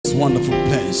this wonderful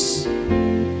place,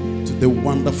 to the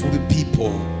wonderful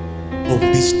people of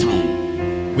this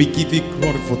town. We give you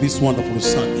glory for this wonderful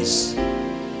service.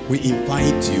 We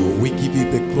invite you, we give you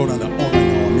the glory and the honor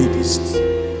in our midst.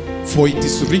 For it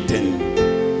is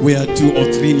written, where 2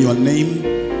 or 3 in your name,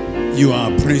 you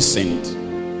are present.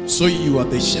 So you are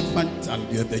the shepherd and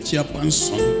you are the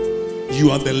chairperson.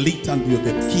 You are the leader and you are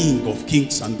the King of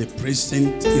kings and the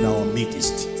present in our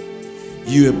midst.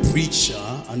 You are a preacher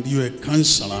and you are a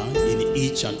counselor in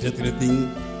each and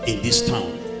everything in this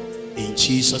town. In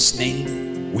Jesus'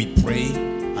 name we pray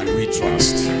and we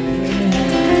trust.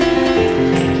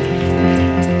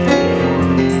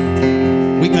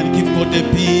 We can give God a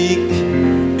big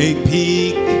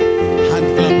hand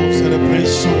clap of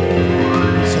celebration.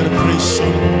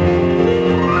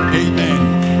 Amen.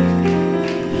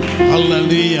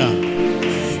 Hallelujah.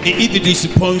 If it is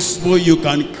possible, you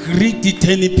can greet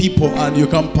 10 people and you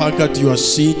can park at your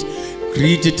seat.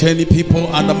 Greet 10 people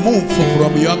and move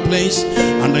from your place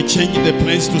and change the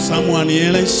place to someone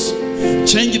else.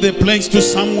 Change the place to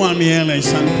someone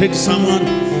else and greet someone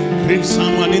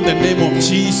in the name of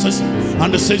Jesus.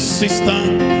 And say, sister,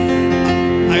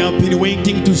 I have been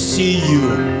waiting to see you.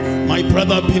 My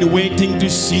brother, I've been waiting to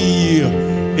see you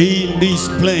in this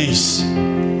place.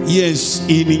 Yes,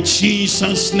 in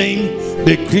Jesus' name,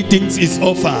 the greetings is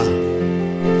over.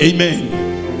 Amen.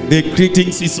 The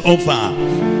greetings is over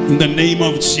in the name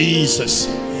of Jesus.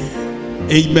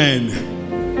 Amen.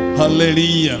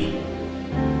 Hallelujah.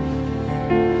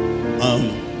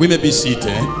 We may be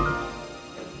seated.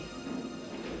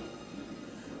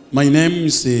 My name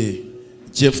is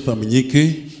Jephthah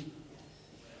Mnyike.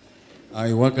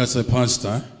 I work as a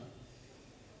pastor.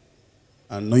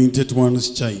 Anointed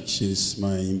Ones Church is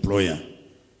my employer.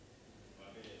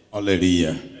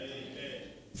 Hallelujah.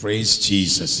 Praise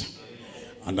Jesus.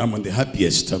 And I'm the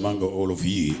happiest among all of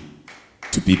you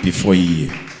to be before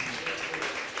you.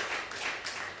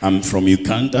 I'm from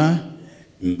Uganda,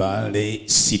 Mbale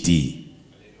City.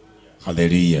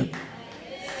 Hallelujah.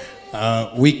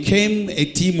 We came a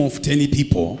team of 10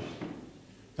 people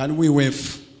and we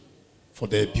wave for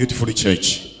the beautiful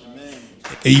church.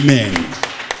 Amen.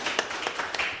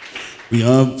 We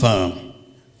have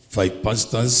 5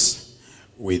 pastors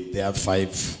with their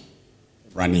 5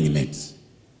 running mates.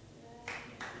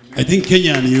 I think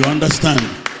Kenyan, you understand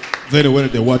very well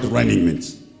the word running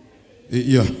mates.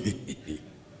 Yeah.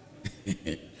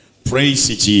 Praise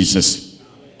Jesus.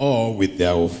 All with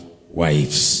their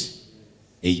wives.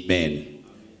 Amen.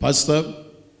 Pastor,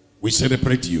 we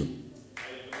celebrate you.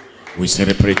 We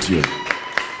celebrate you.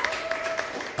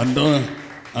 And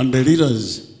the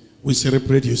leaders, we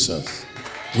celebrate you, sirs.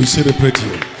 We celebrate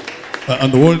you.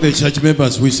 And all the church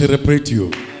members, we celebrate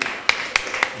you.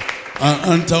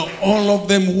 And all of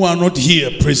them who are not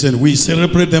here present, we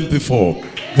celebrate them before.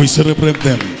 We celebrate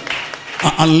them.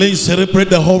 And let's celebrate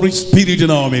the Holy Spirit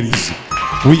in our midst.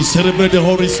 We celebrate the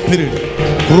Holy Spirit.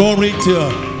 Glory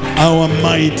to our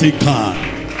mighty God.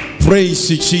 Praise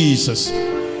Jesus.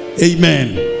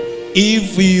 Amen.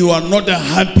 If you are not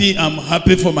happy, I'm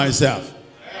happy for myself.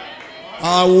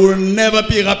 I will never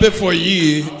be happy for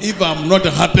you if I'm not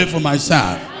happy for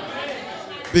myself.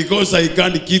 Because I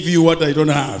can't give you what I don't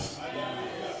have.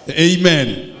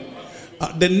 Amen.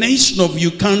 The nation of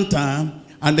Uganda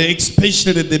and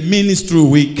especially the ministry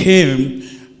we came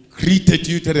greeted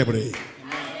you terribly.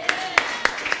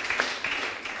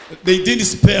 They didn't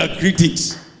spare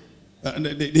greetings.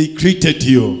 They greeted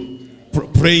you.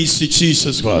 Praise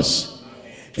Jesus Christ.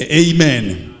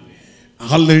 Amen.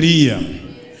 Hallelujah.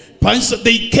 Pastor,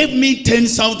 they gave me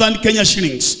 10,000 Kenya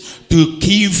shillings to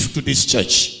give to this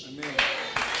church. Amen.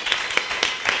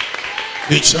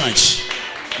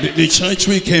 The church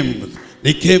we came with,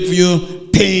 they gave you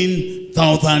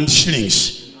 10,000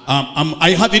 shillings.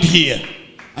 I have it here.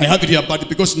 I have it here, but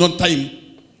because not time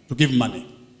to give money.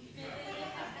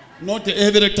 Not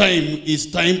every time is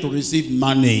time to receive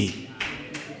money.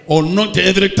 Or not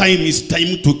every time is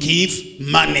time to give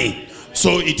money.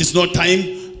 So it is not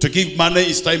time to give money,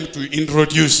 it's time to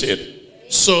introduce it.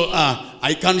 So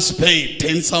I can pay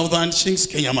 10,000 shillings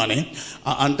Kenya money,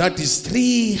 and that is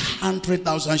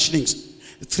 300,000 shillings.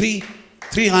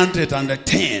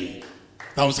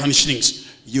 310,000 shillings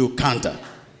Uganda.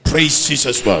 Praise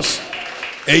Jesus Christ.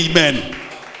 Amen.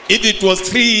 If it was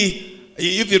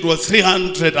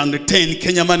 310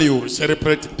 Kenya money, you will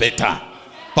celebrate better.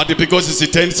 But because it's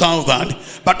 10,000,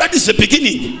 but that is the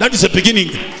beginning. That is the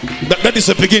beginning. That is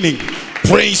the beginning.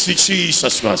 Praise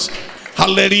Jesus Christ.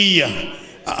 Hallelujah.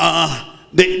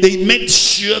 They made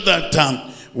sure that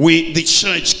the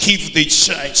church give the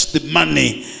church the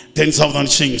money, 10,000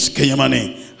 shillings Kenya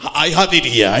money. I have it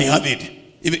here. I have it.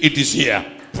 It is here.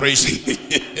 Praise,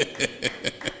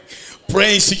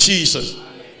 praise Jesus.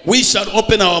 We shall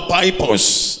open our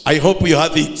Bibles. I hope you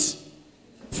have it.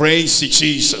 Praise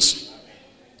Jesus.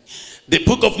 The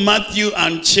book of Matthew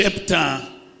and chapter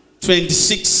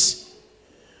 26,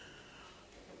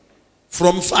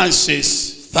 from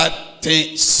verses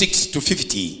 36 to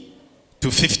 50.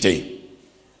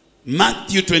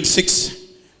 Matthew 26,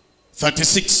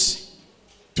 36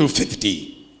 to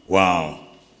 50. Wow.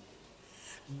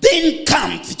 Then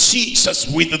cometh Jesus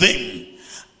with them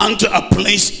unto a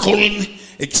place called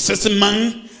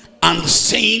Gethsemane, and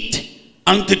said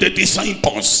unto the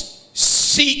disciples,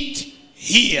 sit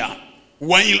here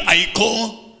while I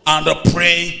go and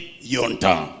pray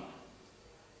yonder.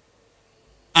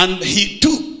 And he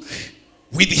took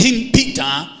with him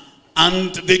Peter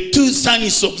and the two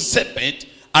sons of Zebedee,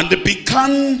 and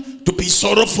began to be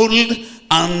sorrowful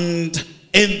and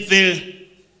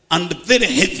very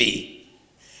heavy.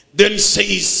 Then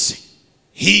says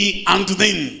he unto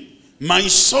them, my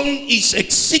soul is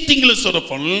exceedingly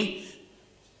sorrowful,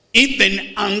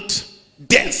 even unto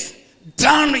death.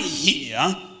 Down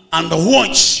here and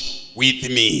watch with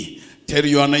me. Tell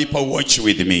your neighbor, watch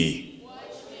with me.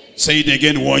 Say it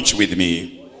again, watch with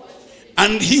me.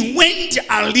 And he went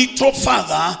a little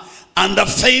further and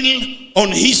fell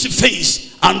on his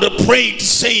face and prayed,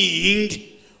 saying,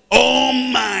 oh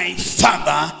my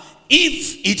Father,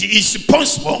 if it is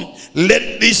possible,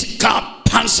 let this cup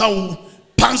pass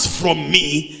from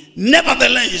me.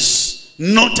 Nevertheless,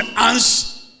 not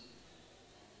as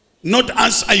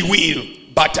I will,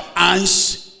 but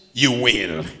as you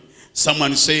will.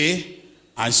 Someone say,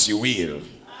 as you will.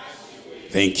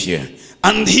 Thank you.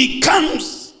 And he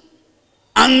comes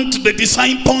unto the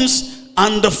disciples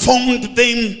and found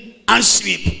them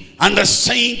asleep, and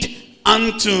said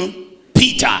unto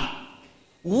Peter,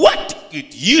 what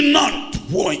could you not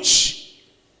watch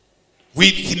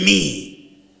with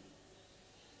me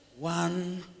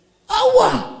 1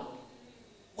 hour?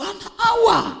 1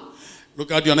 hour.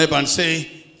 Look at your neighbor and say,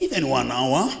 even 1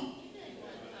 hour?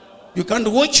 You can't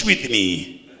watch with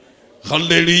me.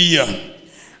 Hallelujah.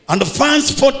 And verse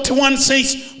 41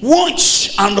 says,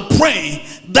 watch and pray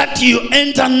that you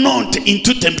enter not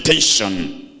into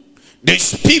temptation. The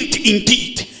spirit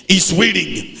indeed is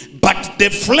willing, but the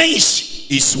flesh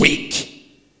is weak.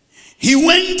 He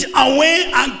went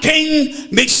away again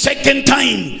the second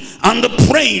time and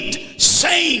prayed,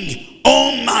 saying,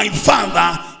 oh my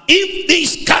Father, if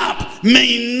this cup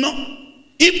may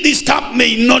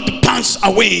not pass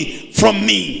away from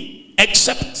me,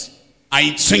 except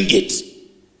I drink it,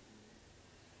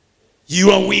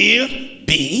 your will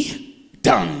be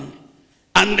done.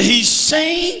 And he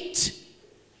said,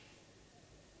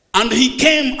 and he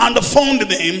came and found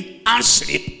them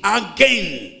asleep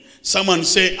again. Someone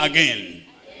say again.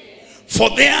 For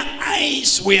their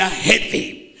eyes were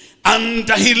heavy. And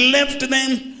he left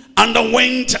them and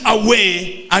went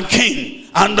away again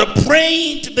and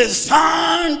prayed the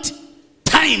third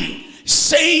time,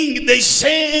 saying the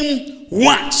same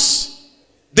words.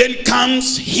 Then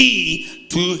comes he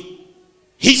to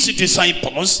his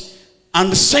disciples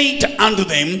and said unto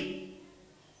them,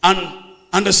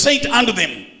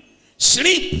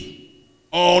 sleep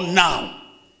on now.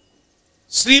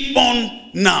 Sleep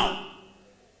on now,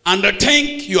 and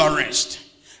take your rest.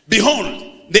 Behold,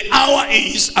 the hour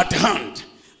is at hand,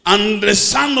 and the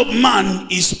Son of Man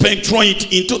is betrayed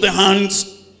into the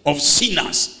hands of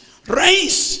sinners.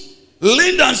 Rise,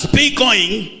 let us be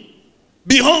going.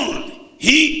 Behold,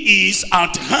 he is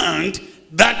at hand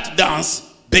that does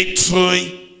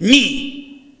betray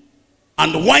me.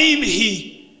 And while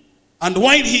he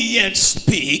yet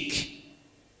speak,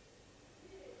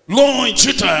 lo,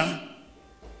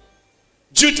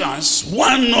 Judas,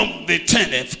 one of the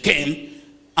 12, came,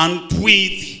 and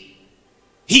with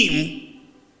him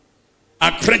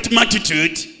a great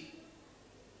multitude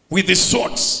with the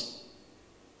swords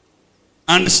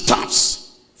and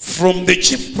staffs from the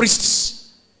chief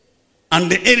priests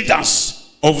and the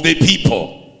elders of the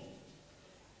people.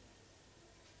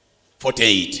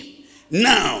 48.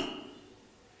 Now,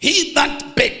 he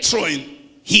that betrayed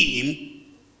him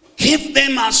gave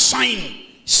them a sign,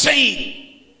 saying,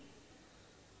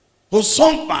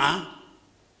 whosoever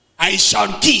I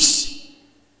shall kiss,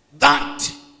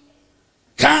 that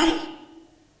come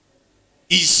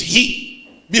is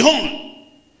he. Behold,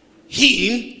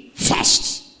 him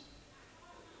first.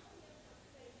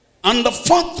 And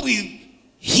forthwith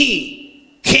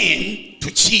he came to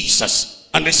Jesus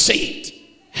and said,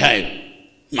 hail,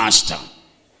 Master,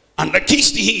 and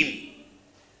kissed him.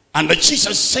 And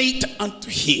Jesus said unto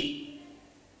him,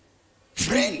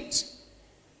 friend,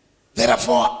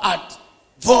 therefore art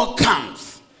thou come,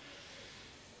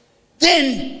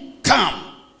 Then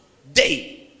come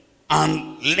they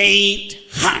and laid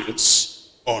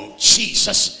hands on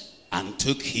Jesus and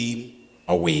took him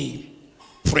away.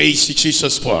 Praise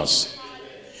Jesus Christ.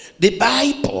 The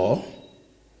Bible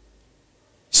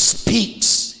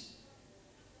speaks.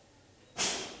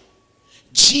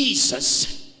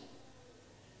 Jesus,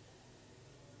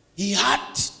 he had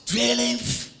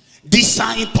 12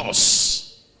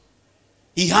 disciples.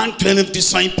 He had 12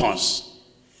 disciples.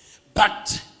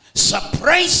 But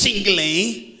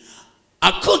surprisingly,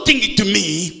 according to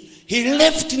me, he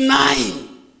left 9.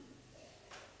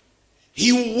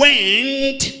 He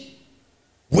went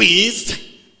with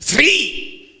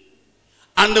 3.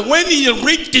 And when he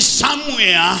reached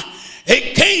somewhere,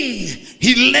 again,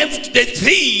 he left the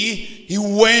 3. He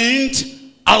went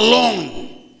alone.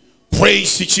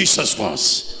 Praise Jesus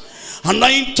Christ. And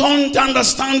I don't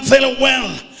understand very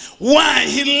well why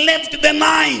he left the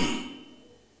 9.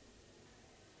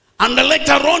 And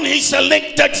later on, he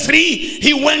selected 3.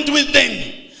 He went with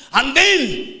them. And then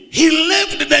he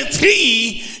left the 3.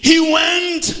 He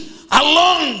went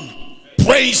alone.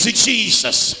 Praise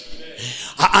Jesus.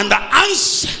 And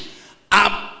as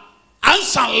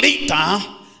a leader,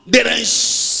 there are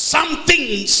some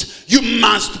things you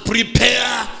must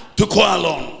prepare to go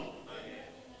alone.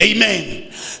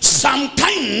 Amen.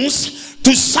 Sometimes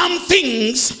to some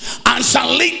things as a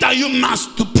leader you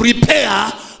must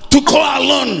prepare to go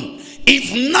alone.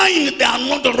 If 9 they are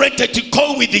not ready to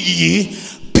go with you,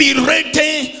 be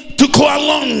ready to go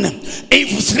alone.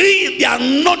 If 3 they are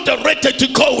not ready to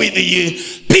go with you,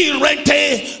 be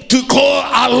ready to go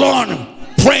alone.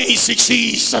 Praise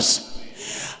Jesus.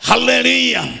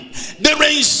 Hallelujah. There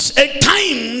is a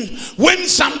time when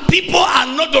some people are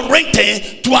not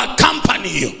ready to accompany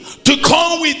you, to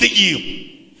go with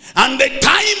you. And the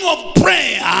time of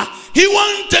prayer, he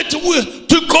wanted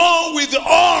to go with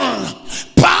all.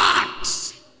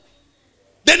 But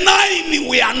the 9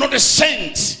 we are not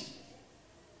sent.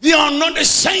 They are not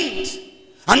sent.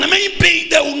 And maybe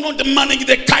they will not manage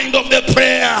the kind of the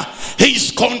prayer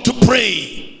he's going to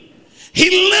pray.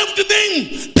 He left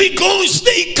them because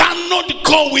they cannot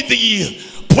go with you.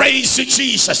 Praise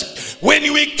Jesus.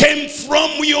 When we came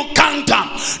from Uganda,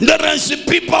 there is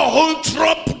people who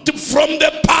dropped from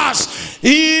the pass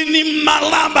in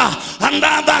Malaba, and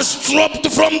others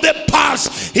dropped from the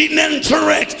pass in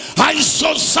Entourage. I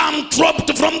saw some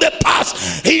dropped from the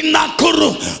pass in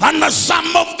Nakuru, and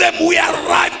some of them we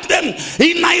arrived them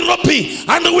in Nairobi,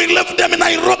 and we left them in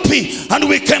Nairobi, and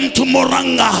we came to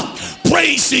Murang'a.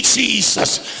 Praise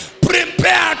Jesus.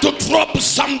 Prepare to drop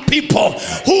some people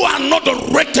who are not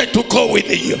ready to go with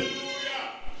you.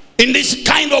 In this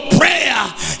kind of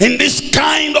prayer, in this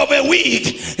kind of a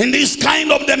week, in this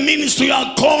kind of the ministry you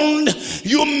are called,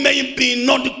 you may be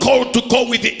not called to go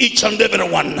with each and every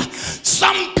one.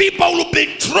 Some people will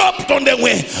be dropped on the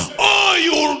way, or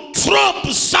you will drop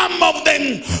some of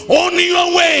them on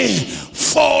your way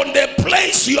for the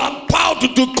place you are about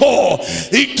to go.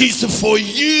 It is for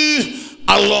you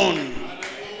alone.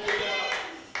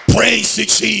 Praise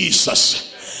Jesus.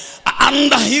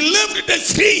 And he left the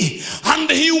 3 and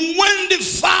he went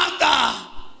farther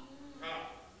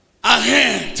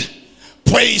ahead.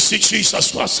 Praise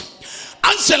Jesus Christ.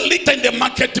 As a leader in the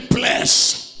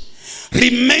marketplace,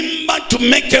 remember to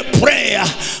make a prayer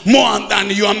more than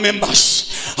your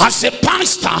members. As a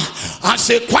pastor, as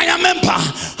a choir member,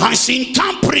 as an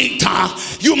interpreter,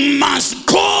 you must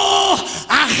go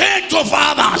ahead of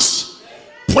others.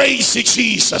 Praise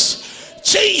Jesus.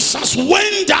 Jesus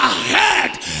went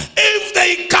ahead. If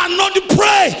they cannot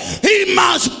pray, he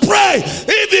must pray.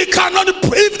 If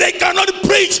they cannot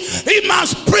preach, he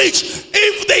must preach.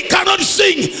 If they cannot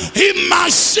sing, he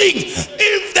must sing.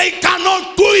 If they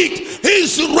cannot do it,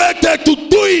 he's ready to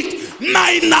do it.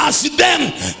 Minus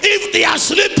them. If they are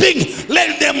sleeping,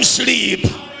 let them sleep.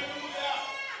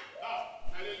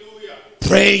 Hallelujah.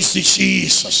 Praise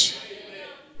Jesus.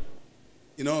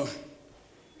 You know,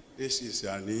 this is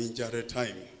an injury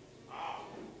time.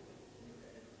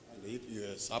 And if you're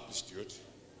a substitute,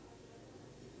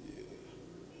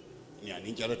 in an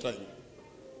injury time,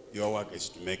 your work is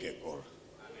to make a goal.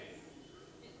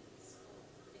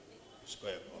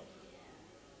 Square goal.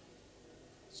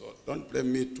 So don't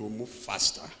blame me to move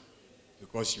faster,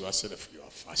 because you yourself, you are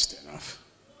fast enough.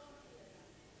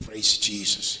 Praise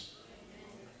Jesus.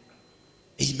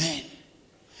 Amen.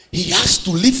 He has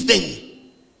to lift them.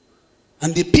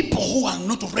 And the people who are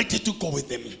not ready to go with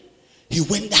them, he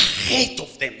went ahead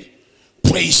of them.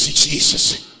 Praise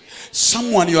Jesus.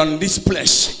 Someone, you are in this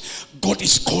place, God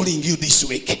is calling you this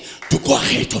week to go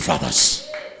ahead of others.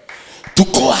 To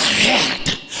go ahead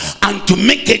and to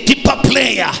make a deeper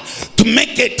prayer, to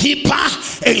make a deeper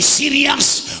and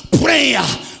serious prayer.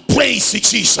 Praise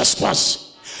Jesus Christ.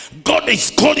 God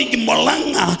is calling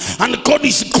Molanga, and God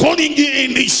is calling you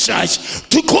in this church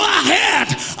to go ahead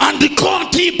and go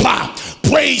deeper.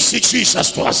 Praise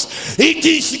Jesus Christ. It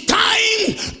is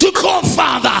time to go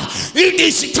further. It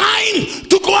is time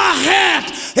to go ahead.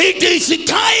 It is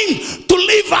time to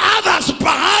leave others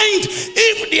behind.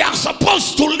 If they are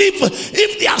supposed to live,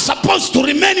 if they are supposed to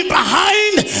remain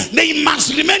behind, they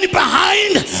must remain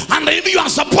behind. And if you are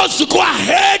supposed to go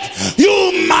ahead,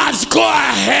 you must go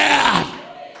ahead.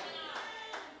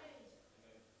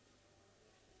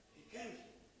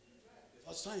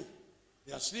 First time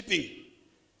they are sleeping,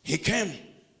 he came.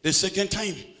 The second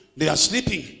time they are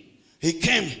sleeping, he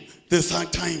came. The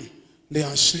third time they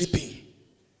are sleeping.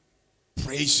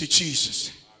 Praise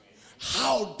Jesus.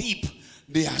 How deep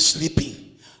they are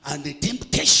sleeping, and the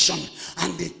temptation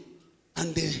and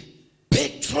the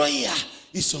betrayer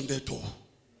is on the door.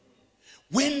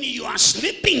 When you are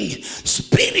sleeping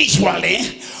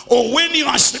spiritually, or when you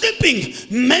are sleeping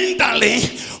mentally,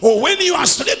 or when you are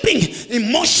sleeping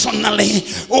emotionally,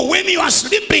 or when you are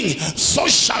sleeping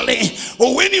socially,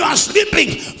 or when you are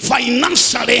sleeping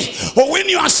financially, or when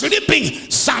you are sleeping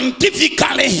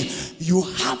scientifically, you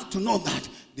have to know that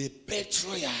the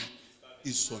betrayer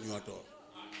is on your door.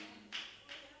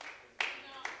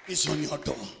 It's on your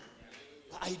door.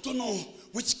 I don't know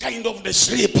which kind of the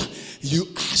sleep you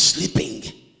are sleeping.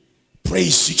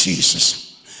 Praise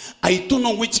Jesus. I don't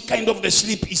know which kind of the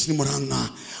sleep is in Muranga.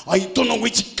 I don't know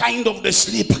which kind of the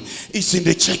sleep is in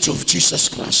the Church of Jesus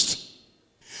Christ.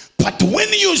 But when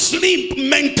you sleep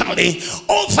mentally,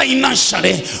 or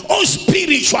financially, or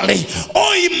spiritually,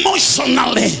 or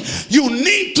emotionally, you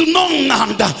need to know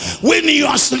that when you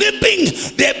are sleeping,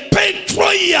 the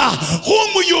betrayer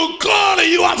whom you call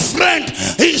your friend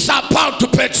is about to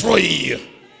betray you.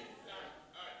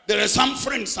 There are some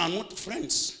friends are not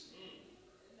friends.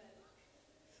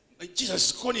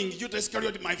 Jesus calling Judas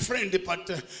Iscariot my friend, but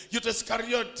Judas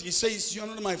Iscariot, he says, you're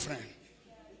not my friend.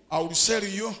 I will sell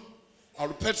you. I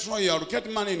will betray you. I will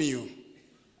get money in you.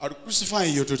 I will crucify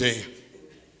you today.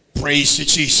 Praise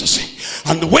Jesus.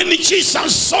 And when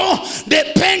Jesus saw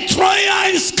the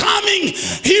betrayer is coming,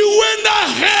 he went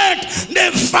ahead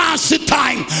the first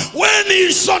time. When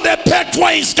he saw the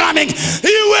betrayer is coming,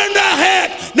 he went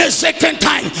ahead the second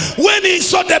time. When he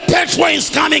saw the betrayer is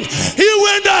coming, he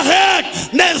went ahead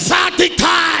the third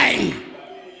time.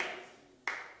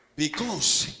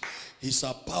 Because he's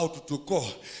about to go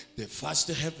the first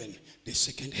heaven, the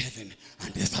second heaven,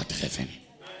 and the third heaven.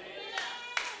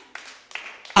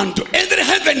 And to every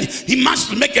heaven he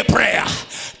must make a prayer.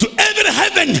 To every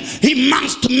heaven he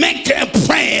must make a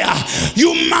prayer.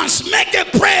 You must make a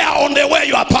prayer on the way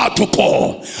you are about to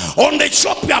go, on the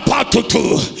job you are about to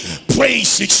do.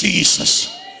 Praise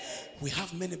Jesus. We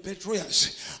have many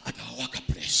betrayers at our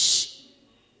workplace,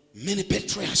 many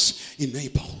betrayers in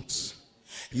neighborhoods,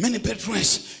 many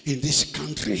betrayers in this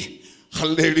country.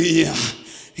 Hallelujah.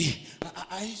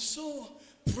 I saw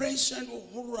President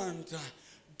Uhuru and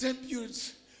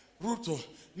Deputy Ruto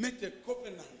make a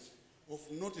covenant of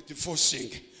not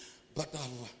divorcing, but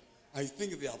I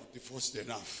think they have divorced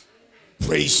enough.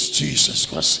 Praise Jesus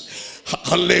Christ.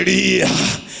 Hallelujah.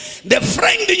 The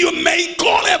friend you may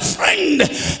call a friend,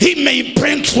 he may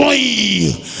betray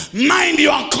you. Mind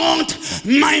your account,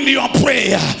 mind your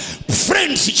prayer.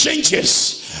 Friends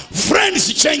changes.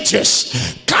 Friends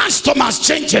changes, customers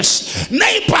changes,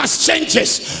 neighbors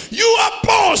changes. Your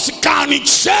boss can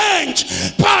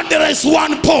change, but there is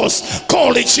one boss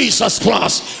called Jesus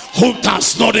Christ who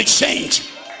does not change.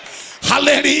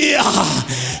 Hallelujah.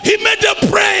 He made a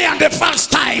prayer the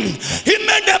first time. He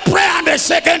made a prayer the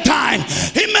second time.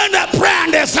 He made a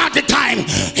prayer the third time.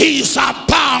 He's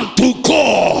about to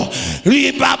go.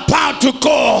 He's about to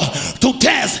go to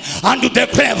death and to the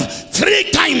grave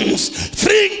 3 times,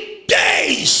 3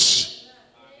 days.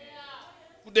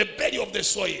 To the belly of the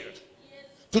soil,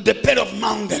 to the bed of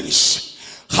mountains.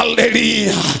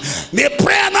 Hallelujah. The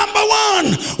prayer number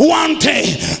 1 day.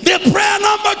 The prayer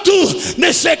number 2,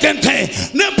 the second day.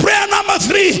 The prayer number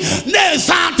 3, the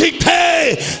third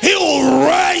day. He will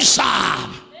rise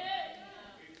up.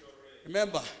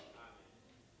 Remember,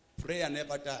 prayer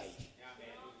never die.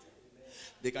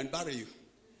 They can bury you,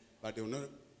 but they will not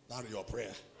bury your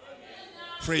prayer.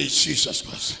 Praise Jesus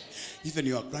Christ. Even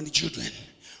your grandchildren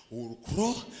will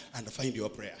grow and find your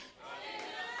prayer.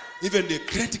 Even the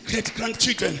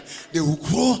great-great-grandchildren, they will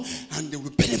grow and they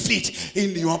will benefit in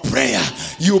your prayer.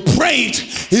 You prayed.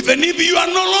 Even if you are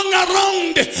no longer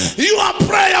around, your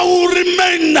prayer will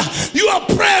remain. Your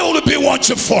prayer will be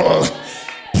watchful.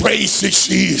 Praise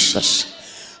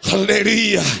Jesus.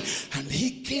 Hallelujah. And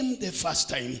he came the first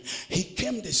time, he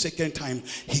came the second time,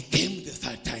 he came the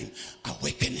third time,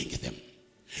 awakening them.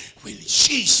 When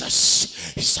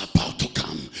Jesus is about to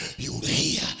come, you will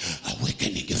hear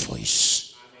awakening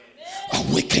voice.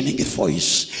 Awakening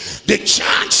voice. The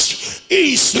church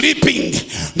is sleeping.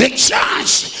 The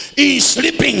church is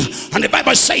sleeping. And the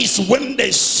Bible says when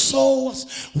the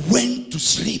souls went to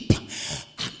sleep,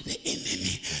 and the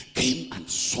enemy came and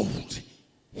sold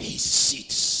his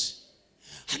seeds.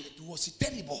 And it was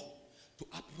terrible to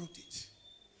uproot it.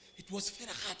 It was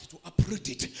very hard to uproot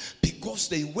it because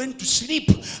they went to sleep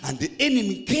and the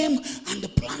enemy came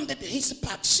and planted his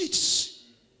bad seeds.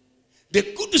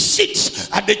 The good seeds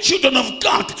are the children of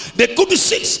God. The good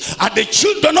seeds are the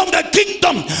children of the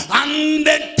kingdom. And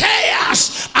the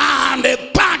tares are the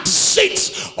bad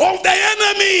seeds of the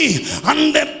enemy.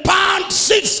 And the bad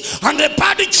seeds and the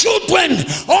bad children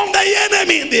of the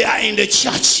enemy, they are in the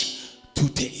church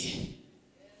today.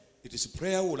 It is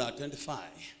prayer will identify.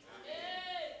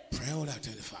 Prayer will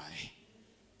identify.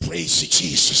 Praise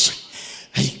Jesus.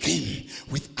 He came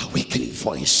with awakening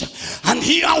voice, and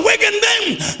he awakened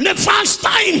them the first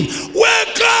time.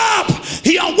 Wake up!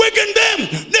 He awakened them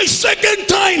the second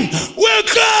time.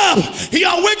 Wake up! He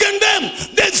awakened them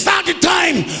the third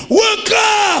time. Wake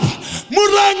up!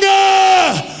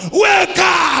 Muranga! Wake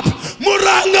up!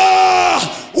 Muranga!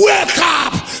 Wake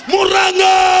up!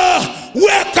 Muranga!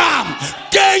 Wake up!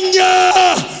 Kenya!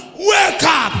 Wake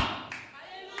up!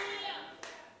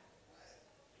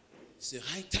 It's the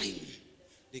high time.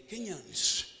 The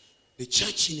Kenyans, the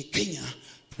church in Kenya,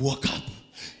 woke up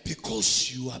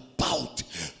because you are about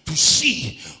to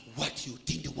see what you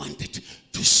didn't want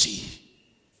to see.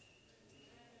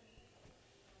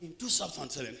 In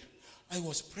 2007, I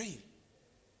was praying.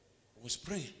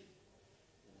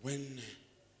 When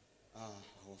our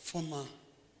former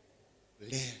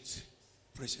late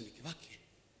President Kibaki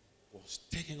was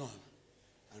taking on,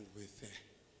 and with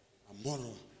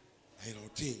Amoro Raila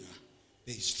Odinga,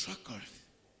 they struggled.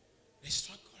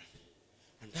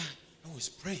 And I was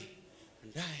praying,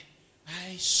 and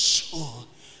I saw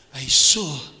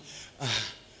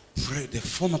the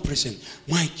former president,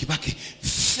 Mwai Kibaki,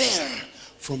 fell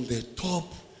from the top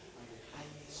of the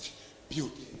highest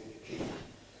building in Kenya.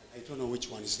 I don't know which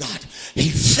one is that. He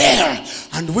fell,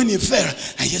 and when he fell,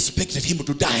 I expected him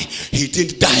to die. He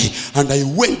didn't die, and I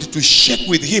went to shake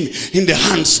with him in the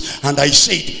hands, and I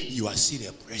said, "You are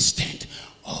still the president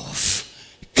of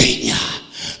Kenya."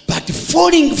 But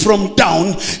falling from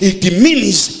down, it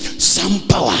means some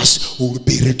powers will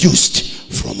be reduced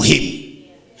from him.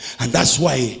 And that's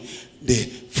why they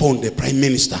found the prime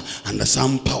minister, and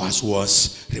some powers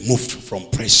was removed from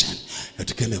president. It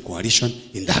became a coalition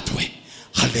in that way.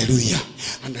 Hallelujah.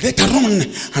 And later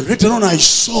on I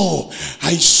saw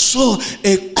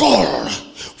a call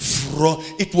from,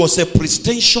 it was a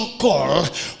presidential call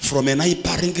from a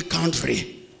neighboring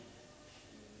country.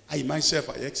 I myself,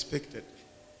 I expected,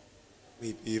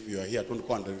 if you are here, don't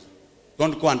go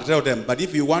and tell them. But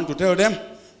if you want to tell them,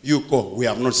 you go. We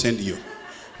have not sent you.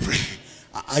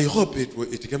 I hope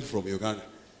it came from Uganda.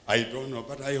 I don't know,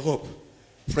 but I hope.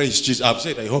 Praise Jesus. I've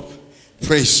said I hope.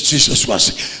 Praise Jesus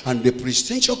was. And the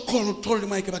presidential call told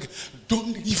Mike,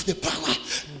 don't leave the power.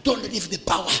 Don't leave the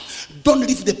power. Don't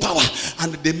leave the power.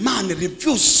 And the man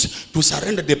refused to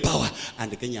surrender the power. And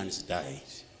the Kenyans died.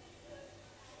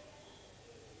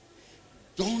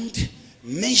 Don't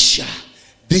measure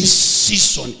this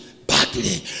season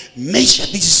badly. Measure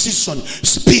this season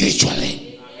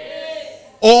spiritually.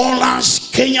 All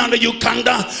us, Kenya and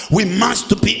Uganda, we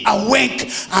must be awake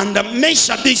and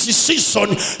measure this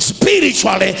season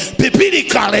spiritually,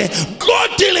 biblically,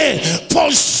 godly.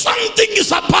 For something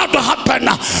is about to happen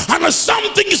and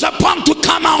something is about to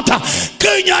come out.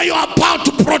 Kenya, you are about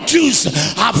to produce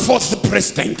a fourth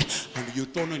president. And you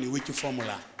don't know in which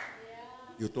formula.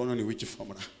 You don't know in which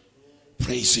formula.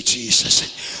 Praise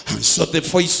Jesus. And so the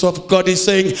voice of God is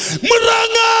saying,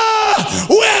 Muranga,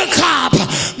 wake up!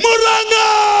 Muranga,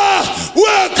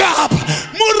 wake up!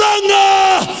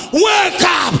 Muranga, wake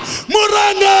up!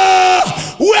 Muranga,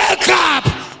 wake up!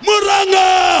 Muranga,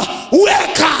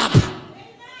 wake up!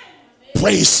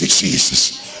 Praise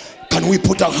Jesus. Can we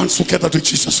put our hands together to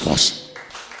Jesus Christ?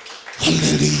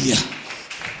 Hallelujah.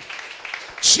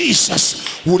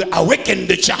 Jesus will awaken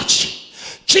the church.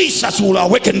 Jesus will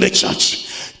awaken the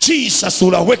church. Jesus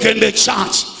will awaken the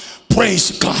church.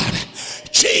 Praise God.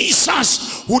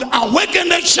 Jesus will awaken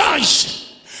the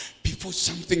church. Before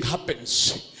something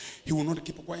happens, he will not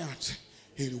keep quiet.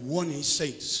 He will warn his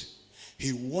saints.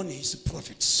 He will warn his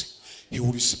prophets. He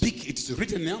will speak. It is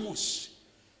written in Amos.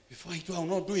 Before I do, I will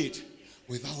not do it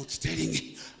without telling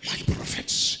my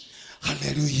prophets.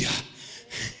 Hallelujah.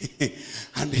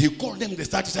 And he called them the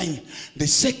third time. The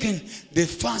second, the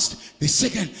first, the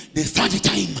second, the third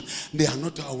time. They are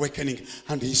not awakening.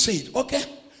 And he said, okay,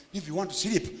 if you want to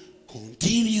sleep,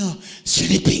 continue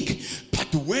sleeping.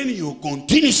 But when you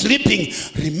continue sleeping,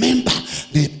 remember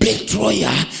the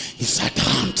betrayer is at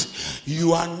hand.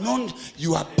 You are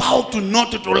about to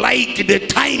not to like the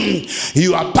time.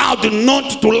 You are about to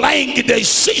not to like the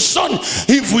season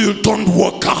if you don't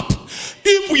wake up.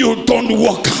 If you don't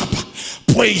wake up,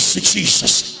 praise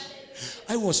Jesus.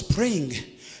 I was praying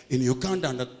in Uganda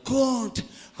and God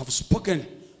have spoken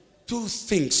 2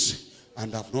 things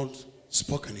and have not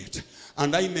spoken it.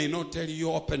 And I may not tell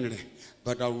you openly,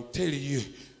 but I will tell you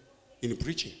in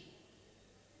preaching.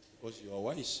 Because you are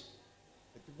wise.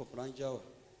 The people of Ranjau,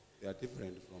 they are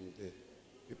different from the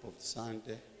people of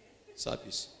Sunday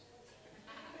service.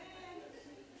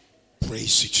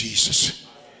 Praise Jesus.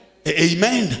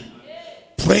 Amen.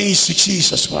 Praise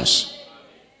Jesus first.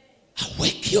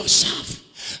 Awake yourself.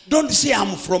 Don't say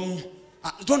I'm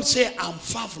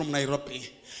far from Nairobi.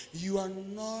 You are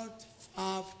not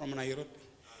far from Nairobi.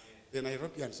 The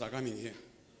Nairobians are coming here.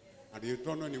 And you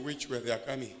don't know in which way they are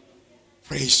coming.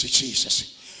 Praise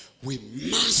Jesus. We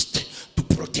must to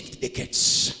protect the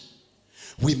gates.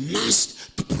 We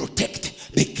must to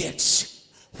protect the gates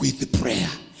with the prayer.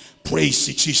 Praise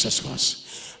Jesus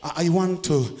Christ. I want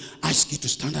to ask you to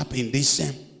stand up in this.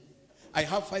 I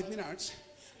have 5 minutes.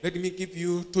 Let me give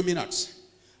you 2 minutes.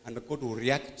 And God will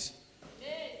react.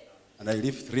 And I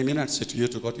leave 3 minutes to you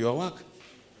to go to your work.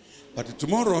 But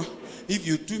tomorrow, if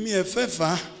you do me a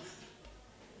favor,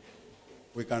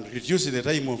 we can reduce the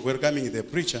time of welcoming the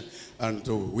preacher. And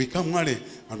we come early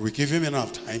and we give him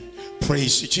enough time.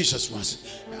 Praise Jesus once.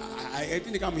 I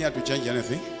didn't come here to change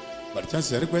anything. But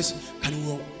just a request. Can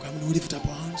we lift up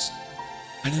our hands?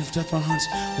 And lift up our hands.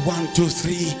 1, 2,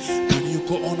 3. Can you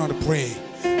go on and pray?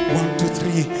 1, 2,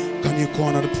 3. Can you go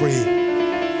on and pray?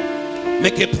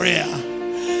 Make a prayer.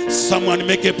 Someone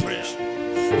make a prayer.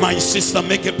 My sister,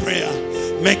 make a prayer.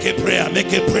 Make a prayer.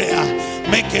 Make a prayer.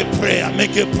 Make a prayer.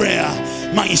 Make a prayer.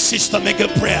 My sister, make a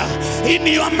prayer. In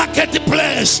your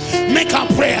marketplace, make a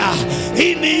prayer.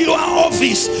 In your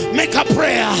office, make a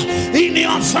prayer. In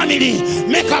your family,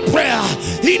 make a prayer.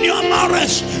 In your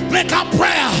marriage, make a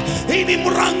prayer. In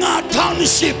Muranga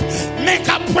Township, make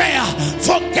a prayer.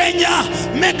 For Kenya,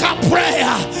 make a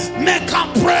prayer. Make a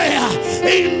prayer.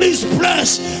 In this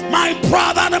place, my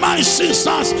brother and my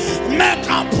sisters, make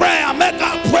a prayer. Make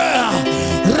a prayer.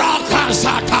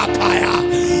 Rakasakataya.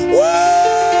 Woo!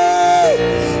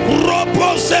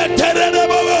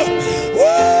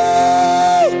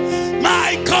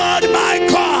 My God,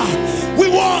 we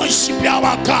worship you,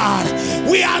 our God.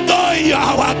 We adore you,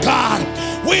 our God.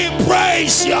 We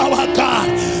praise you, our God.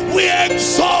 We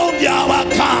exalt you, our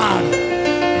God.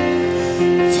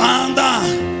 Father,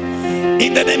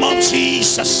 in the name of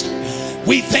Jesus,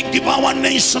 we thank you for our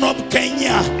nation of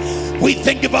Kenya. We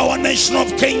thank you for our nation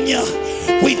of Kenya.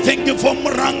 We thank you for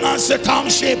Murang'a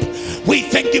Township. We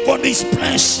thank you for this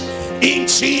place. In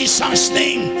Jesus'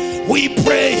 name, we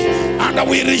pray and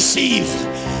we receive.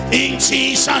 In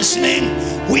Jesus' name,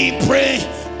 we pray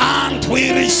and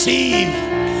we receive.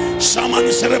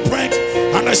 Someone celebrate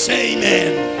and say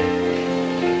amen.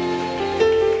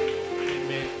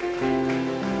 Amen.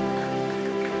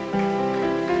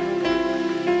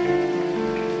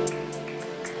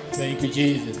 Thank you,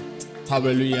 Jesus.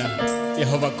 Hallelujah.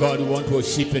 Jehovah God, we want to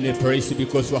worship and praise you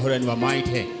because you are holy and you are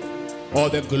mighty. All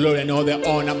the glory and all the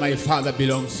honor, my Father,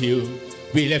 belongs to you.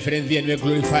 We reverence thee and we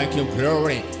glorify your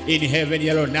glory. In heaven,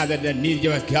 you are none other than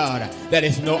your God. There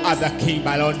is no other king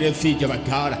but only thee, your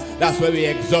God. That's why we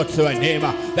exalt your name.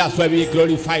 That's why we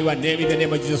glorify your name in the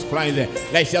name of Jesus Christ.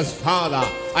 Righteous Father,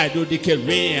 I do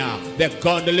declare the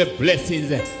godly blessings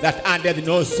that added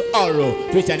no sorrow,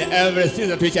 which and every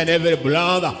season, which and every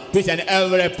brother, which and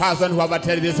every person who have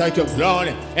attended this church of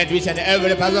glory, and which and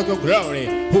every person of glory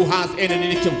who has any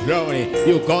need of glory.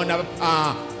 You're gonna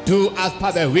do as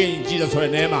per the will in Jesus'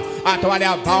 name. Hata wale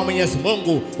ambao Mwenyezi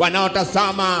Mungu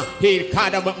wanaotazama hii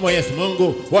kada Mwenyezi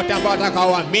Mungu, wote ambao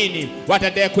watakaoamini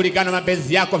watadai kulingana na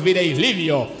mapenzi yako vile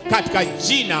ilivyo, katika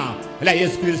jina la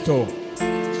Yesu Kristo.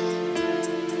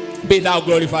 Be thou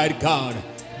glorified, God,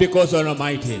 because you are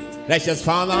almighty. Righteous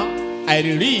Father, I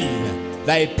release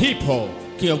thy people,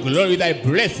 King of glory, thy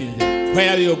blessings.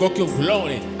 Wherever you go, King of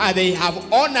glory, and they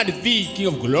have honored thee, King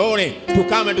of glory, to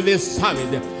come into this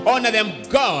service. Honor them,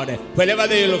 God, wherever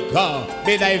they will go.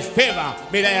 May thy favor,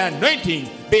 may thy anointing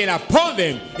be upon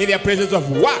them in their presence of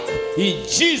work. In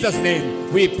Jesus'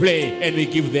 name we pray and we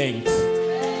give thanks.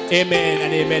 Amen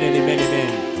and amen and amen,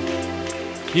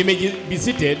 amen. You may be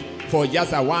seated for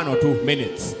just 1 or 2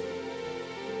 minutes.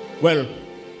 Well,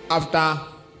 after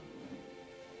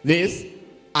this,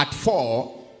 at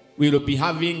 4, we will be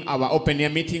having our open air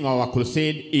meeting, our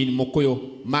crusade in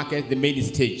Mokoyo Market, the main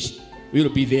stage. We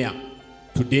will be there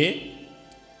today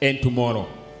and tomorrow.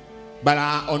 But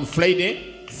on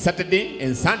Friday, Saturday,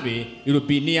 and Sunday, it will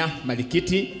be near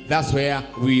Malikiti. That's where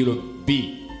we will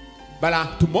be.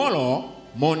 But tomorrow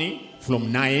morning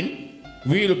from 9,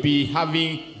 we will be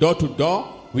having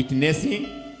door-to-door witnessing.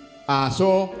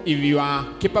 So if you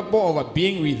are capable of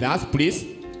being with us, please,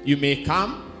 you may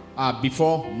come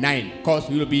before 9, because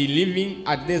we will be leaving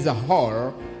at this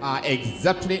hall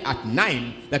exactly at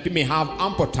 9, that we may have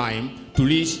ample time to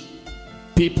reach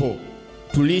people,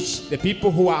 to reach the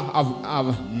people who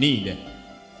have need.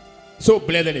 So,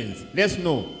 brethren, let's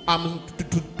know,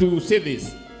 to say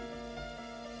this,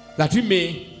 that we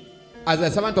may, as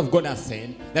the servant of God has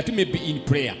said, that we may be in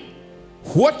prayer.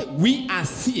 What we are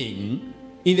seeing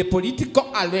in the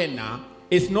political arena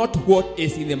is not what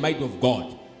is in the mind of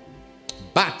God.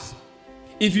 But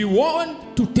if you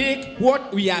want to take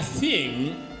what we are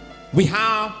seeing, we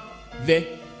have the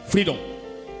freedom.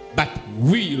 But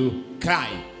we'll cry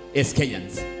as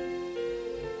Kenyans.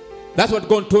 That's what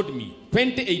God told me.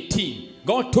 2018,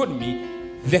 God told me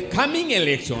the coming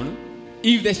election,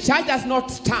 if the church does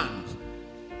not stand,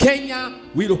 Kenya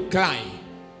will cry.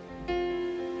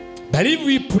 But if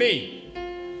we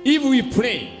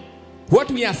pray,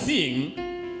 what we are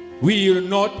seeing, we will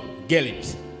not get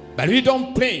it. But we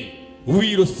don't pray,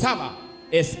 we will suffer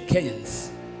as Kenyans.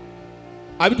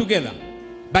 Are we together?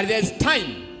 But there's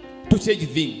time to change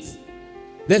things.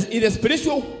 In the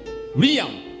spiritual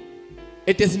realm,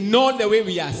 it is not the way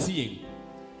we are seeing.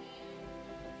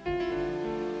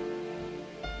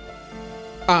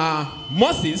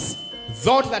 Moses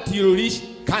thought that he would reach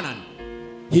Canaan.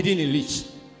 He didn't reach.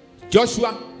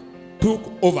 Joshua took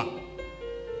over.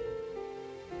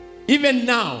 Even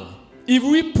now, if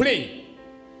we pray,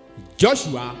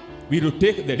 Joshua will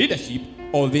take the leadership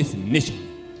of this nation.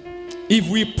 If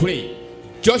we pray,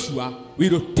 Joshua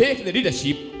will take the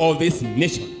leadership of this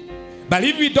nation. But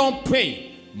if we don't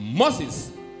pray,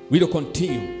 Moses will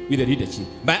continue with the leadership.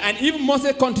 And if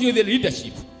Moses continues the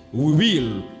leadership, we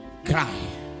will cry.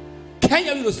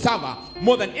 Kenya will suffer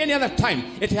more than any other time.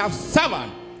 It has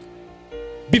suffered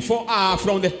before,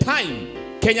 from the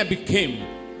time Kenya became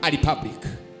a republic.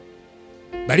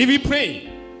 But if we pray,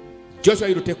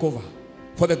 Joshua will take over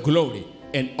for the glory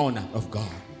and honor of God.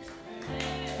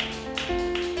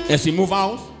 As we move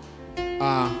out,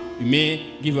 you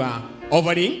may give an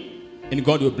offering and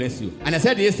God will bless you. And I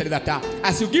said yesterday that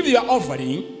as you give your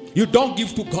offering, you don't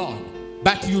give to God,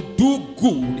 but you do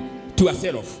good to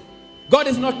yourself. God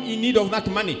is not in need of that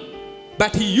money,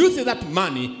 but He uses that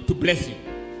money to bless you.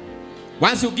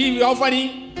 Once you give your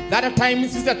offering, that at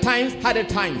times, 60 times, 100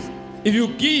 times. If you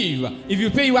give, if you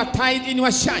pay your tithe in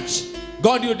your church,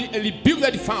 God will rebuke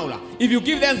the devourer. If you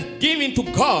give thanksgiving to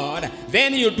God,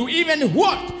 then He'll do even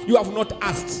what you have not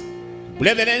asked.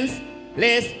 Brethren,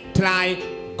 let's try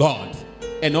God,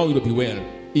 and all will be well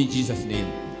in Jesus' name.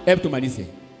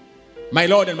 My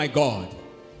Lord and my God,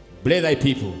 bless thy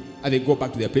people as they go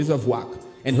back to their place of work,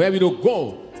 and where we will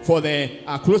go for the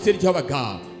crusade, Jehovah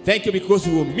God. Thank you, because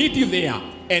we will meet you there,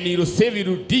 and you will save, you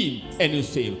will redeem, and you will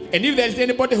save. And if there is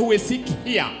anybody who is sick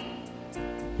here,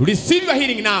 receive your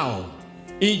healing now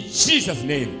in Jesus'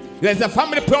 name. If there is a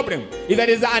family problem, if there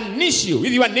is an issue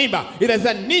with your neighbor, if there is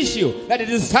an issue that is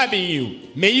disturbing you,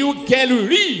 may you get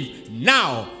relief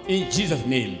now in Jesus'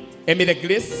 name. And may the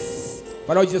grace of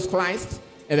our Lord Jesus Christ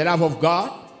and the love of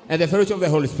God and the fellowship of the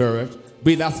Holy Spirit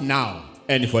be with us now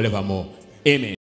and forevermore. Amen.